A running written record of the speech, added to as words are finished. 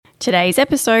Today's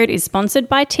episode is sponsored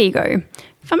by Tego.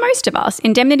 For most of us,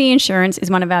 indemnity insurance is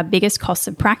one of our biggest costs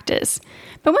of practice.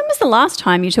 But when was the last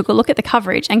time you took a look at the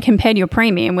coverage and compared your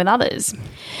premium with others?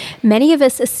 Many of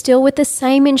us are still with the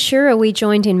same insurer we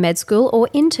joined in med school or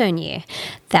intern year.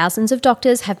 Thousands of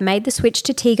doctors have made the switch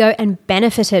to Tego and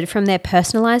benefited from their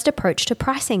personalised approach to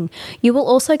pricing. You will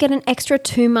also get an extra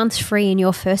 2 months free in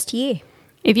your first year.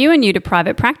 If you are new to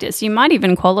private practice, you might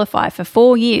even qualify for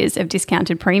 4 years of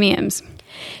discounted premiums.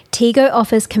 Tego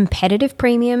offers competitive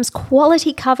premiums,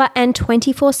 quality cover and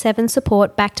 24/7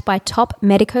 support backed by top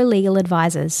medico-legal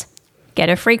advisors. Get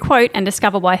a free quote and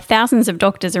discover why thousands of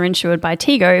doctors are insured by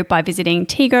Tego by visiting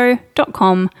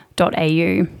tego.com.au.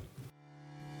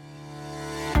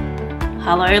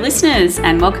 Hello listeners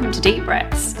and welcome to Deep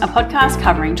Breaths, a podcast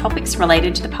covering topics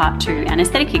related to the Part 2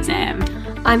 anaesthetic exam.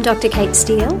 I'm Dr. Kate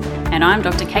Steele. And I'm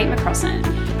Dr. Kate McCrossan.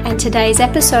 And today's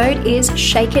episode is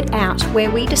Shake It Out,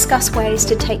 where we discuss ways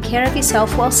to take care of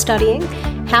yourself while studying,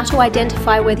 how to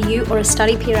identify whether you or a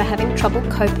study peer are having trouble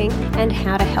coping, and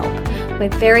how to help. We're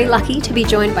very lucky to be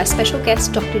joined by special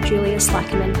guest Dr. Julia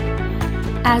Slykerman.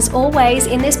 As always,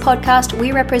 in this podcast,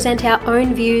 we represent our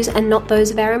own views and not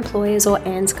those of our employers or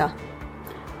ANZCA.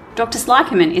 Dr.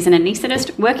 Slykerman is an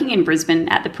anaesthetist working in Brisbane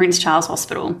at the Prince Charles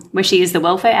Hospital, where she is the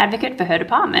welfare advocate for her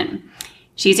department.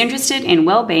 She is interested in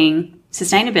well-being,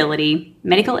 sustainability,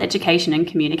 medical education and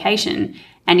communication,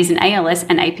 and is an ALS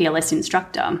and APLS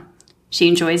instructor. She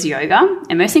enjoys yoga,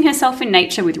 immersing herself in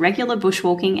nature with regular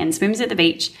bushwalking and swims at the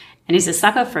beach, and is a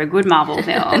sucker for a good Marvel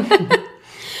film.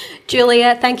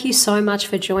 Julia, thank you so much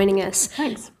for joining us.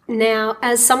 Thanks. Now,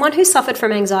 as someone who suffered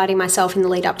from anxiety myself in the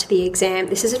lead up to the exam,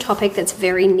 this is a topic that's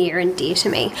very near and dear to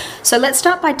me. So let's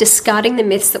start by discarding the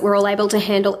myths that we're all able to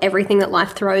handle everything that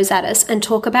life throws at us and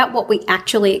talk about what we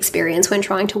actually experience when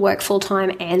trying to work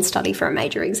full-time and study for a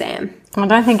major exam. I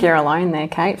don't think you're alone there,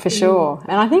 Kate, for sure.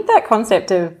 And I think that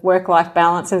concept of work-life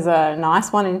balance is a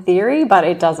nice one in theory, but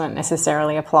it doesn't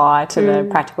necessarily apply to the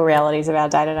practical realities of our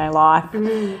day-to-day life.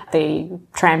 The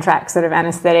tram track sort of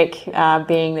anaesthetic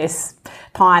being this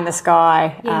pie in the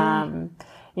sky,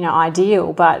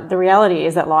 ideal. But the reality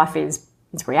is that life is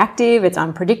it's reactive, it's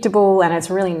unpredictable, and it's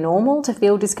really normal to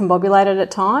feel discombobulated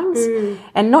at times.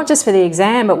 And not just for the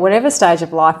exam, but whatever stage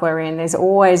of life we're in, there's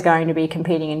always going to be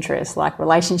competing interests like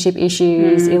relationship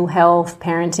issues, ill health,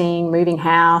 parenting, moving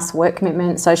house, work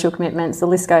commitments, social commitments, the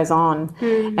list goes on.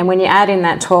 And when you add in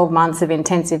that 12 months of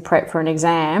intensive prep for an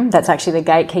exam, that's actually the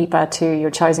gatekeeper to your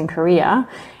chosen career,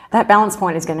 that balance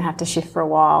point is going to have to shift for a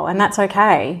while, and that's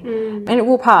okay. And it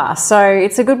will pass. So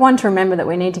it's a good one to remember that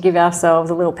we need to give ourselves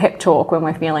a little pep talk when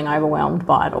we're feeling overwhelmed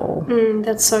by it all.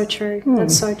 That's so true.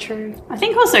 That's so true. I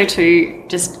think also too,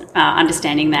 just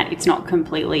understanding that it's not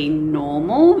completely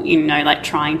normal, like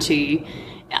trying to...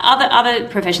 Other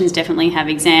professions definitely have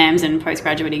exams and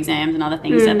postgraduate exams and other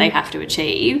things that they have to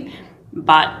achieve,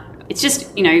 but it's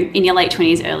just, in your late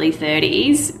 20s, early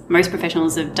 30s, most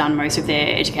professionals have done most of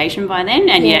their education by then,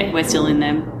 and yet we're still in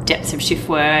the depths of shift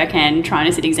work and trying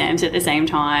to sit exams at the same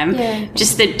time.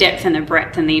 Just the depth and the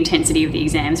breadth and the intensity of the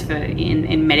exams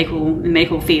in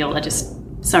medical field are just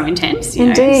so intense.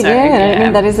 Indeed, I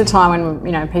mean, that is a time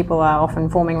when, people are often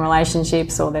forming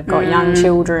relationships or they've got young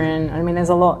children. I mean, there's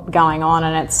a lot going on,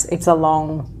 and it's a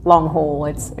long haul.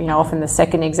 It's, often the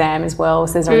second exam as well,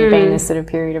 so there's only been this sort of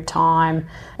period of time.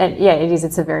 And it is,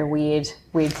 it's a very weird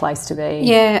place to be.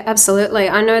 Yeah, absolutely.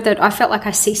 I know that I felt like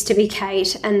I ceased to be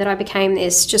Kate and that I became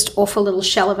this just awful little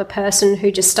shell of a person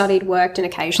who just studied, worked and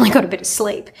occasionally got a bit of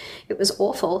sleep. It was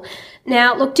awful.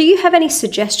 Now, look, do you have any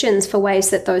suggestions for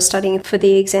ways that those studying for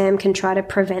the exam can try to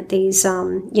prevent these,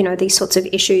 these sorts of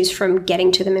issues from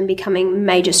getting to them and becoming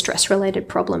major stress-related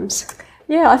problems?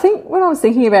 Yeah, I think when I was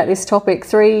thinking about this topic,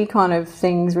 3 kind of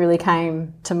things really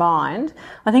came to mind.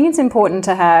 I think it's important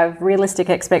to have realistic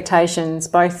expectations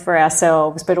both for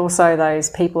ourselves but also those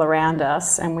people around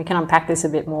us, and we can unpack this a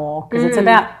bit more because it's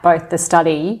about both the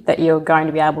study that you're going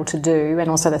to be able to do and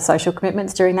also the social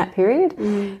commitments during that period.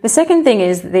 The second thing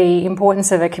is the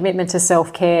importance of a commitment to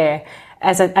self-care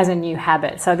as a new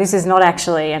habit. So this is not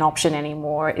actually an option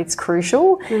anymore. It's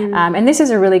crucial. And this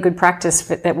is a really good practice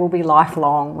that will be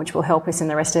lifelong, which will help us in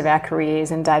the rest of our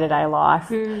careers and day-to-day life.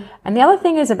 And the other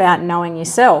thing is about knowing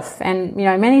yourself. And,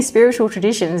 many spiritual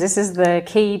traditions, this is the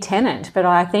key tenet, but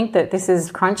I think that this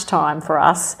is crunch time for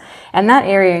us. And that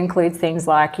area includes things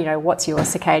like, what's your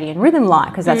circadian rhythm like?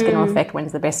 Because that's going to affect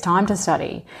when's the best time to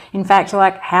study. In fact,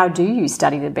 how do you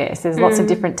study the best? There's lots of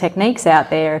different techniques out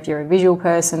there if you're a visual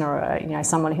person or a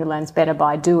someone who learns better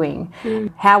by doing,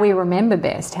 how we remember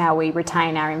best, how we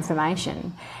retain our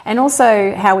information, and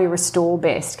also how we restore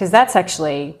best, because that's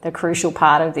actually the crucial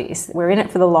part of this. We're in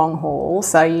it for the long haul,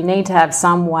 so you need to have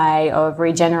some way of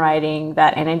regenerating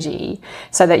that energy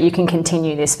so that you can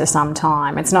continue this for some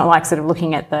time. It's not like sort of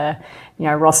looking at the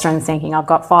roster and thinking, I've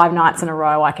got 5 nights in a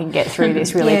row, I can get through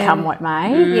this really come what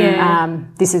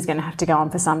may. This is going to have to go on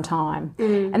for some time.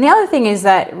 And the other thing is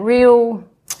that real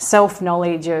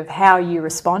self-knowledge of how you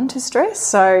respond to stress.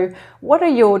 So what are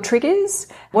your triggers?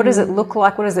 What does it look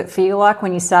like? What does it feel like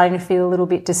when you're starting to feel a little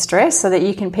bit distressed, so that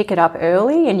you can pick it up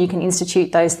early and you can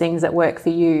institute those things that work for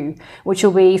you, which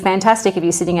will be fantastic if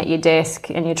you're sitting at your desk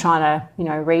and you're trying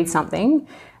to, read something.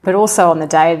 But also on the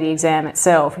day of the exam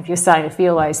itself, if you're starting to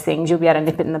feel those things, you'll be able to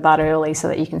nip it in the bud early so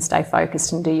that you can stay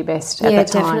focused and do your best at that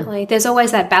time. Yeah, definitely. There's always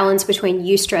that balance between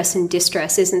eustress and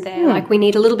distress, isn't there? Like, we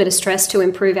need a little bit of stress to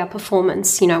improve our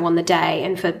performance, on the day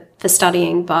and for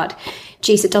studying, but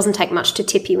geez, it doesn't take much to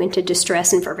tip you into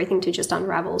distress and for everything to just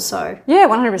unravel. So yeah,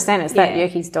 100%. It's that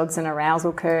Yerkes-Dodson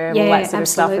arousal curve, all that sort of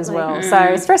stuff as well.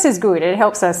 So stress is good. It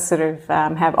helps us sort of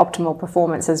have optimal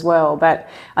performance as well. But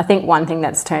I think one thing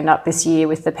that's turned up this year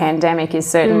with the pandemic is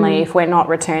certainly if we're not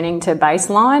returning to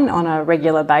baseline on a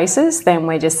regular basis, then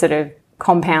we're just sort of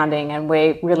compounding, and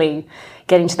we're really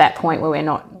getting to that point where we're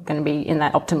not going to be in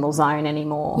that optimal zone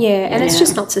anymore. Yeah, and it's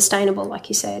just not sustainable, like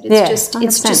you said.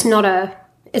 It's just not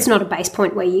a base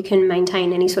point where you can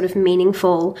maintain any sort of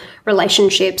meaningful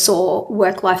relationships or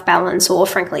work-life balance, or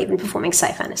frankly even performing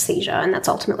safe anesthesia, and that's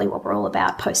ultimately what we're all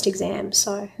about post-exam.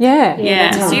 So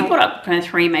so you brought up kind of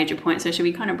 3 major points, so should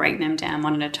we kind of break them down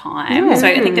one at a time? So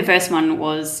I think the first one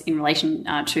was in relation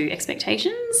to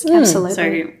expectations. Absolutely.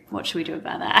 So what should we do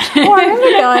about that? Well, I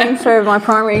remember going for my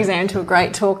primary exam to a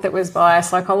great talk that was by a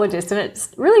psychologist, and it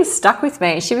really stuck with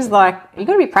me. She was like, you've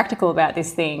got to be practical about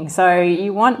this thing. So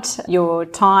you want your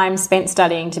time spent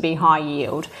studying to be high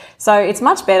yield. So it's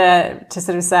much better to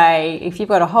sort of say, if you've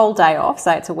got a whole day off,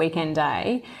 say it's a weekend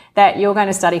day, that you're going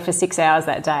to study for 6 hours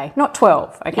that day, not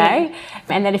 12, okay? Yeah.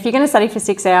 And that if you're going to study for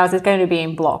 6 hours, it's going to be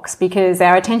in blocks, because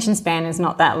our attention span is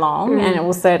not that long and it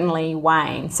will certainly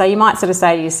wane. So you might sort of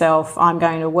say to yourself, I'm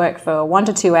going to work for 1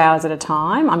 to 2 hours at a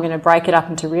time. I'm going to break it up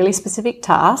into really specific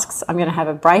tasks. I'm going to have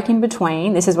a break in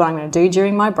between. This is what I'm going to do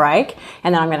during my break.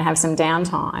 And then I'm going to have some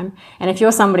downtime. And if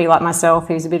you're somebody like myself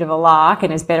who's a bit of a lark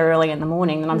and is better early in the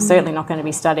morning, then I'm certainly not going to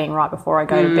be studying right before I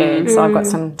go to bed. So I've got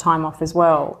some time off as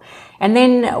well. And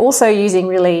then also using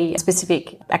really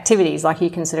specific activities, like you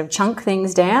can sort of chunk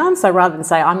things down. So rather than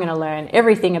say, I'm going to learn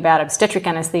everything about obstetric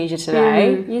anaesthesia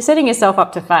today, you're setting yourself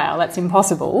up to fail. That's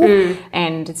impossible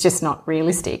and it's just not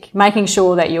realistic. Making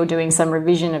sure that you're doing some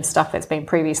revision of stuff that's been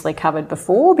previously covered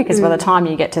before, because by the time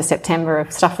you get to September,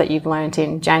 stuff that you've learnt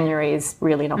in January is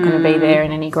really not going to be there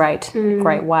in any great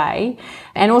way.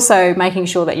 And also making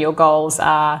sure that your goals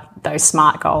are those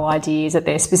SMART goal ideas, that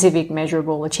they're specific,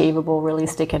 measurable, achievable,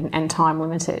 realistic and time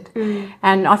limited.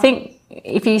 And I think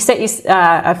if you set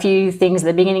a few things at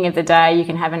the beginning of the day, you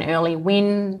can have an early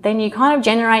win, then you kind of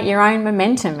generate your own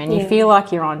momentum and you feel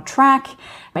like you're on track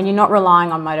and you're not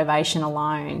relying on motivation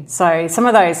alone. So some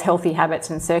of those healthy habits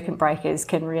and circuit breakers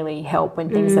can really help when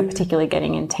things are particularly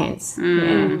getting intense.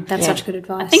 That's such good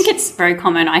advice. I think it's very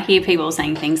common. I hear people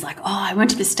saying things like, I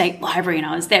went to the state library and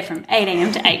I was there from 8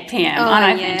 a.m. to 8 p.m.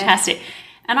 Fantastic.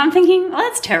 And I'm thinking, well,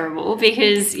 that's terrible,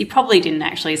 because you probably didn't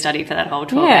actually study for that whole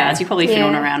 12 hours. You probably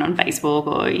fiddled around on Facebook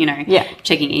or,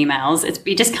 checking emails.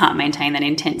 You just can't maintain that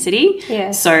intensity.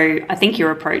 Yeah. So I think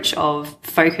your approach of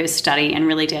focused study and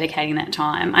really dedicating that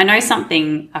time. I know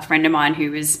a friend of mine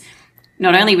who was,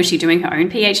 not only was she doing her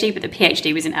own PhD, but the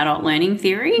PhD was in adult learning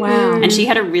theory. Wow. And she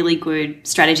had a really good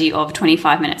strategy of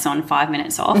 25 minutes on, 5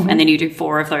 minutes off, and then you do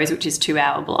 4 of those, which is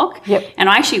 2-hour block. Yep. And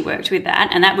I actually worked with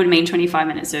that, and that would mean 25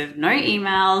 minutes of no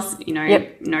emails,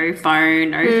 no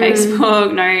phone, no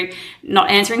Facebook,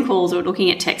 not answering calls or looking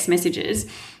at text messages.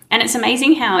 And it's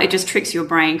amazing how it just tricks your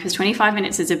brain, because 25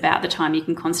 minutes is about the time you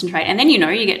can concentrate. And then, you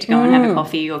get to go and have a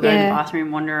coffee or go to the bathroom,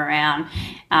 wander around.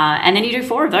 And then you do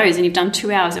 4 of those and you've done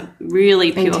 2 hours of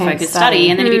really pure focused study.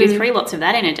 And then if you do 3 lots of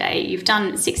that in a day, you've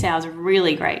done 6 hours of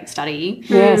really great study.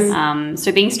 Yes.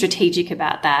 So being strategic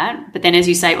about that. But then, as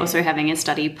you say, also having a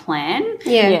study plan.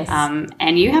 Yes.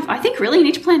 And you have, I think, really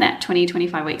need to plan that 20,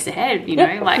 25 weeks ahead,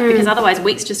 because otherwise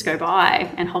weeks just go by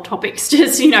and whole topics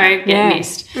just, get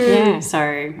missed. Yeah.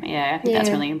 So, I think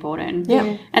that's really important.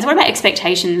 Yeah. And so what about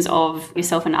expectations of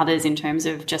yourself and others in terms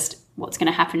of just what's going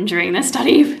to happen during the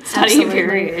study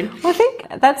period? Well, I think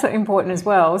that's important as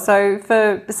well. So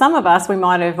for some of us, we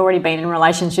might have already been in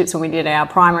relationships when we did our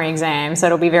primary exam, so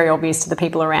it'll be very obvious to the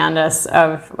people around us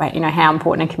of how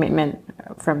important a commitment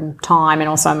from time and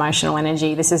also emotional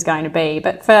energy this is going to be.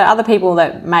 But for other people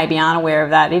that maybe aren't aware of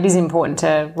that, it is important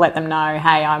to let them know,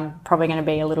 hey, I'm probably going to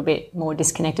be a little bit more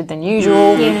disconnected than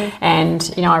usual.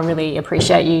 And, I really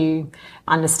appreciate you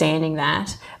understanding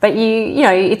that. But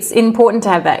it's important to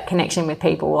have that connection with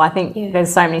people. I think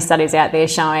there's so many studies out there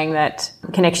showing that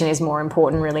connection is more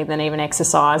important really than even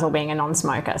exercise or being a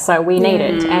non-smoker. So we need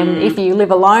it. And if you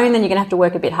live alone, then you're going to have to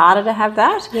work a bit harder to have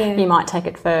that. You might take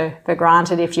it for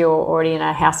granted if you're already in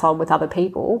a household with other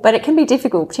people. But it can be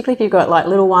difficult, particularly if you've got like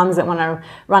little ones that want to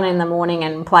run in the morning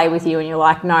and play with you and you're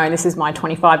like, no, this is my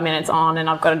 25 minutes on and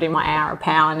I've got to do my hour of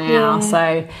power now.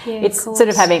 So it's sort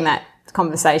of having that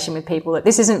conversation with people that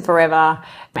this isn't forever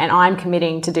and I'm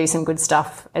committing to do some good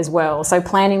stuff as well. So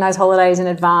planning those holidays in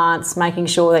advance, making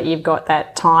sure that you've got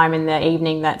that time in the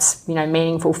evening that's,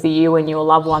 meaningful for you and your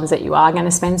loved ones, that you are going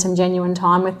to spend some genuine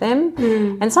time with them.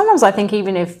 And sometimes I think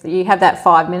even if you have that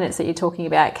 5 minutes that you're talking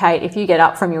about, Kate, if you get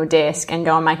up from your desk and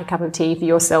go and make a cup of tea for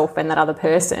yourself and that other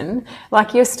person,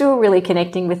 like you're still really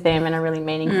connecting with them in a really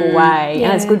meaningful way.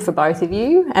 And it's good for both of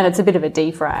you and it's a bit of a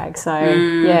defrag. So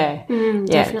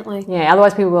definitely. Yeah,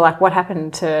 otherwise people were like, what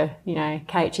happened to,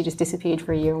 Kate? She just disappeared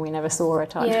for a year and we never saw her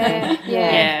type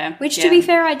thing. Which, to be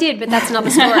fair, I did, but that's another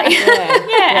story.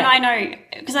 And I know,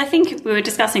 because I think we were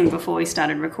discussing before we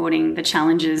started recording the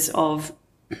challenges of,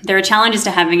 there are challenges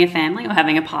to having a family or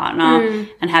having a partner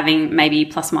and having maybe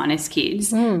plus minus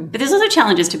kids. But there's also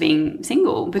challenges to being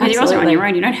single because you're also on your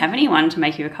own. You don't have anyone to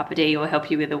make you a cup of tea or help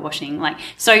you with the washing.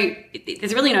 So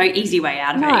there's really no easy way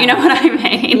out of it. You know what I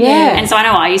mean? Yeah. And so I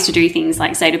know I used to do things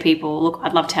like say to people, look,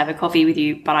 I'd love to have a coffee with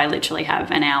you, but I literally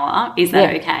have an hour. Is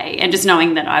that okay? And just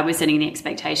knowing that I was setting the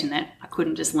expectation that I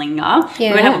couldn't just linger. We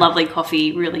would have a lovely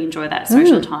coffee, really enjoy that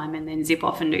social time and then zip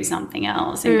off and do something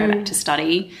else and go back to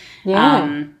study.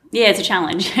 It's a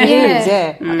challenge. It is,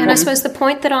 And I suppose the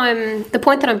point that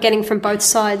I'm getting from both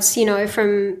sides,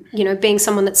 from being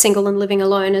someone that's single and living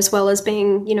alone, as well as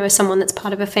being someone that's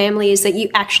part of a family, is that you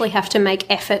actually have to make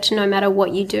effort no matter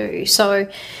what you do. So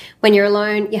when you're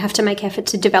alone, you have to make effort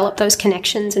to develop those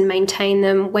connections and maintain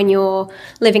them. When you're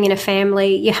living in a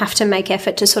family, you have to make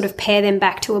effort to sort of pair them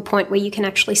back to a point where you can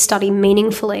actually study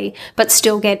meaningfully, but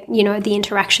still get, the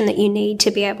interaction that you need to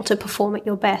be able to perform at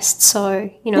your best. So,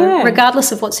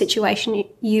 regardless of what situation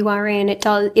you are in, it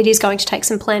is going to take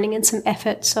some planning and some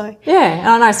effort. So and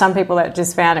I know some people that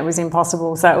just found it was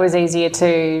impossible. So it was easier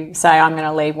to say, I'm going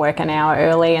to leave work an hour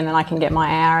early and then I can get my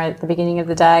hour at the beginning of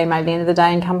the day, maybe the end of the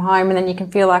day, and come home, and then you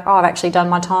can feel like, I've actually done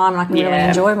my time and I can really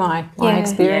enjoy my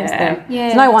experience there.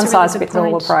 There's no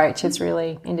one-size-fits-all approach. It's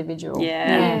really individual.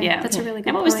 That's a really good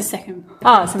And what was the second?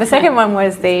 So the second one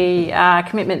was the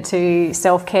commitment to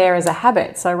self-care as a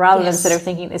habit. So rather than sort of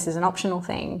thinking this is an optional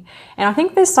thing. And I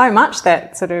think there's so much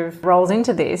that sort of rolls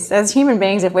into this. As human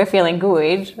beings, if we're feeling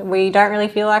good, we don't really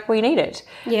feel like we need it.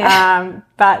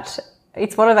 But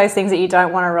it's one of those things that you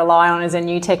don't want to rely on as a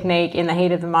new technique in the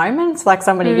heat of the moment. It's like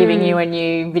somebody giving you a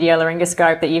new video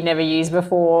laryngoscope that you've never used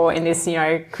before in this,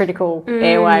 critical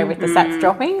airway with the sats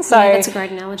dropping. So that's a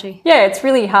great analogy. Yeah, it's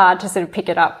really hard to sort of pick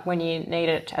it up when you need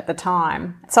it at the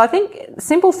time. So I think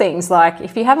simple things like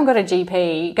if you haven't got a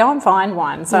GP, go and find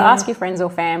one. So ask your friends or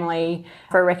family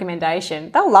for a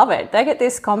recommendation. They'll love it. They get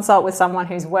this consult with someone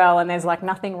who's well and there's like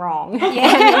nothing wrong. And you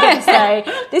can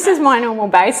say, this is my normal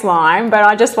baseline, but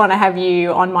I just want to have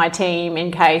you on my team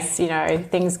in case,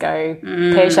 things go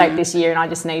pear-shaped this year and I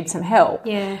just need some help.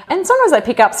 And sometimes they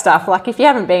pick up stuff, like if you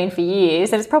haven't been for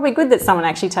years, then it's probably good that someone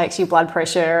actually takes your blood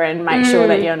pressure and makes sure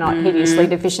that you're not hideously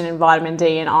deficient in vitamin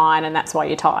D and iron and that's why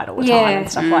you're tired all the time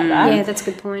and stuff like that. Yeah, that's a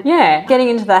good point. Yeah, getting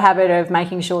into the habit of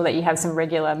making sure that you have some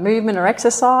regular movement or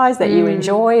exercise that you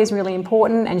enjoy is really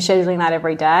important, and scheduling that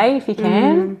every day if you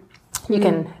can. You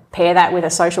can pair that with a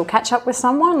social catch-up with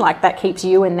someone, like that keeps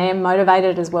you and them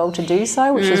motivated as well to do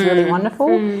so, which is really wonderful.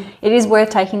 It is worth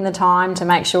taking the time to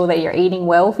make sure that you're eating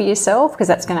well for yourself, because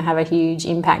that's going to have a huge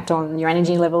impact on your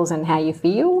energy levels and how you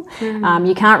feel.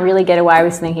 You can't really get away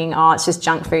with thinking, it's just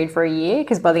junk food for a year,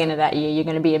 because by the end of that year you're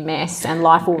going to be a mess and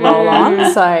life will roll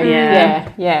on. So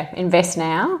invest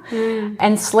now.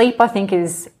 And sleep, I think,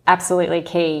 is absolutely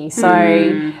key.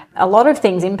 So a lot of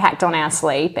things impact on our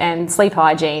sleep, and sleep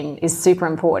hygiene is super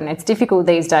important. It's difficult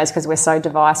these days because we're so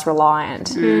device reliant.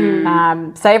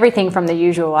 So everything from the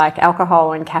usual, like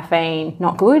alcohol and caffeine,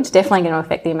 not good. Definitely going to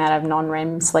affect the amount of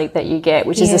non-REM sleep that you get,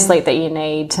 which is the sleep that you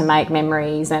need to make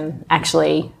memories and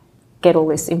actually get all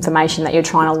this information that you're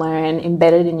trying to learn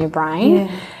embedded in your brain.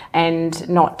 and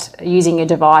not using a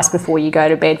device before you go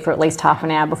to bed for at least half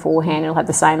an hour beforehand. It'll have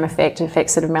the same effect. It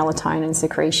affects sort of melatonin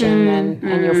secretion,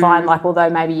 and you'll find, like, although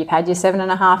maybe you've had your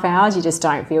 7.5 hours, you just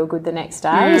don't feel good the next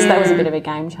day. So that was a bit of a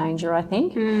game changer, I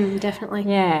think. Definitely.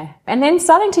 Yeah. And then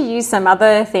starting to use some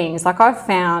other things, like I've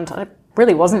found, I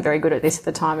really wasn't very good at this at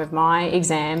the time of my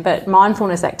exam, but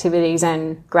mindfulness activities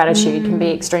and gratitude can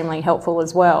be extremely helpful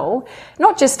as well.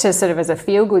 Not just to sort of as a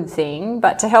feel-good thing,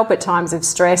 but to help at times of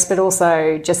stress, but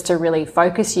also just to really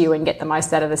focus you and get the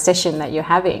most out of the session that you're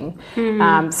having.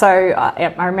 So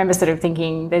I remember sort of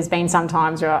thinking, there's been some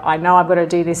times where I know I've got to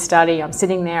do this study. I'm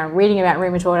sitting there, I'm reading about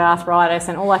rheumatoid arthritis,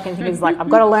 and all I can think is, like, I've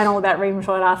got to learn all about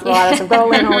rheumatoid arthritis. I've got to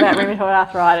learn all about rheumatoid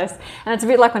arthritis. And it's a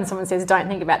bit like when someone says, don't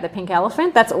think about the pink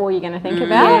elephant. That's all you're going to think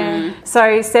about.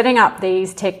 So setting up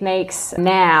these techniques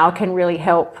now can really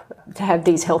help to have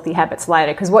these healthy habits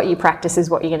later, because what you practice is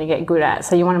what you're going to get good at.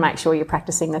 So you want to make sure you're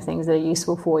practicing the things that are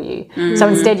useful for you. So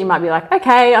instead you might be like,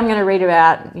 okay, I'm going to read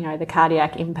about, you know, the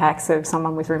cardiac impacts of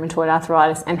someone with rheumatoid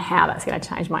arthritis and how that's going to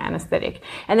change my anaesthetic.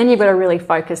 And then you've got a really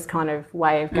focused kind of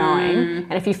way of going.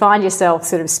 And if you find yourself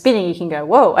sort of spinning, you can go,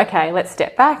 whoa, okay, let's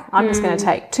step back. I'm just going to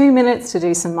take 2 minutes to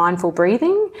do some mindful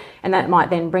breathing, and that might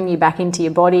then bring you back into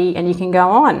your body, and you can go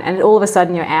on. And all of a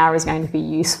sudden your hour is going to be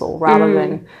useful rather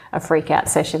than a freak out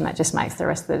session that just makes the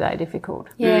rest of the day difficult.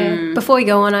 Before we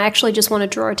go on, I actually just want to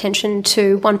draw attention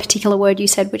to one particular word you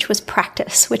said, which was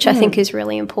practice, which I think is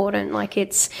really important. Like,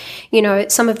 it's, you know,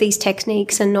 some of these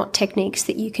techniques are not techniques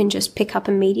that you can just pick up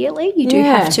immediately. You do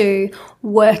have to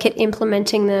work at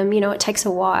implementing them. You know, it takes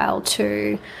a while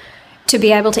to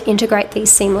be able to integrate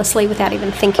these seamlessly without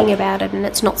even thinking about it, and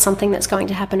it's not something that's going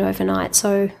to happen overnight.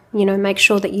 So, you know, make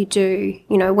sure that you do,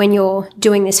 you know, when you're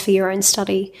doing this for your own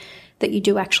study, that you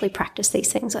do actually practice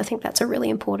these things. I think that's a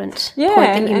really important point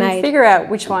that you made. Figure out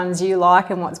which ones you like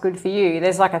and what's good for you.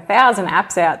 There's like 1,000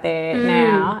 apps out there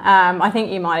now. I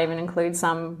think you might even include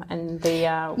some in the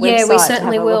website. Yeah, we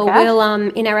certainly will. We'll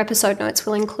in our episode notes,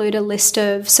 we'll include a list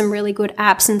of some really good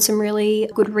apps and some really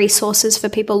good resources for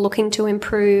people looking to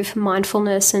improve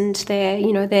mindfulness and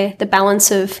the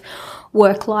balance of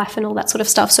work life and all that sort of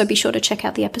stuff. So be sure to check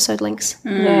out the episode links.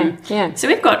 Yeah. So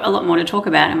we've got a lot more to talk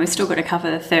about, and we've still got to cover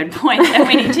the third point that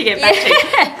we need to get back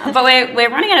to. But we're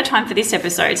running out of time for this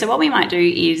episode. So what we might do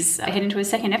is head into a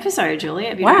second episode, Julia,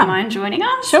 if you don't mind joining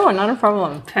us. Sure, not a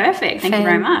problem. Perfect. Thank you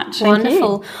very much.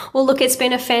 Wonderful. Well, look, it's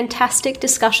been a fantastic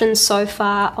discussion so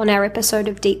far on our episode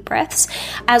of Deep Breaths.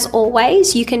 As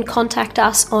always, you can contact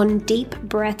us on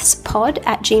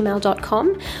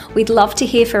deepbreathspod@gmail.com. We'd love to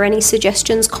hear for any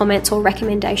suggestions, comments, or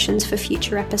recommendations for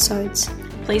future episodes.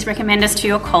 Please recommend us to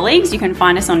your colleagues. You can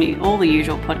find us on all the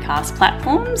usual podcast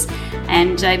platforms.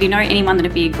 And if you know anyone that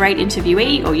would be a great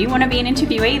interviewee, or you want to be an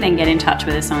interviewee, then get in touch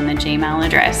with us on the Gmail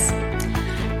address.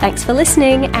 Thanks for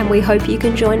listening, and we hope you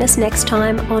can join us next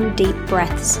time on Deep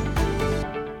Breaths.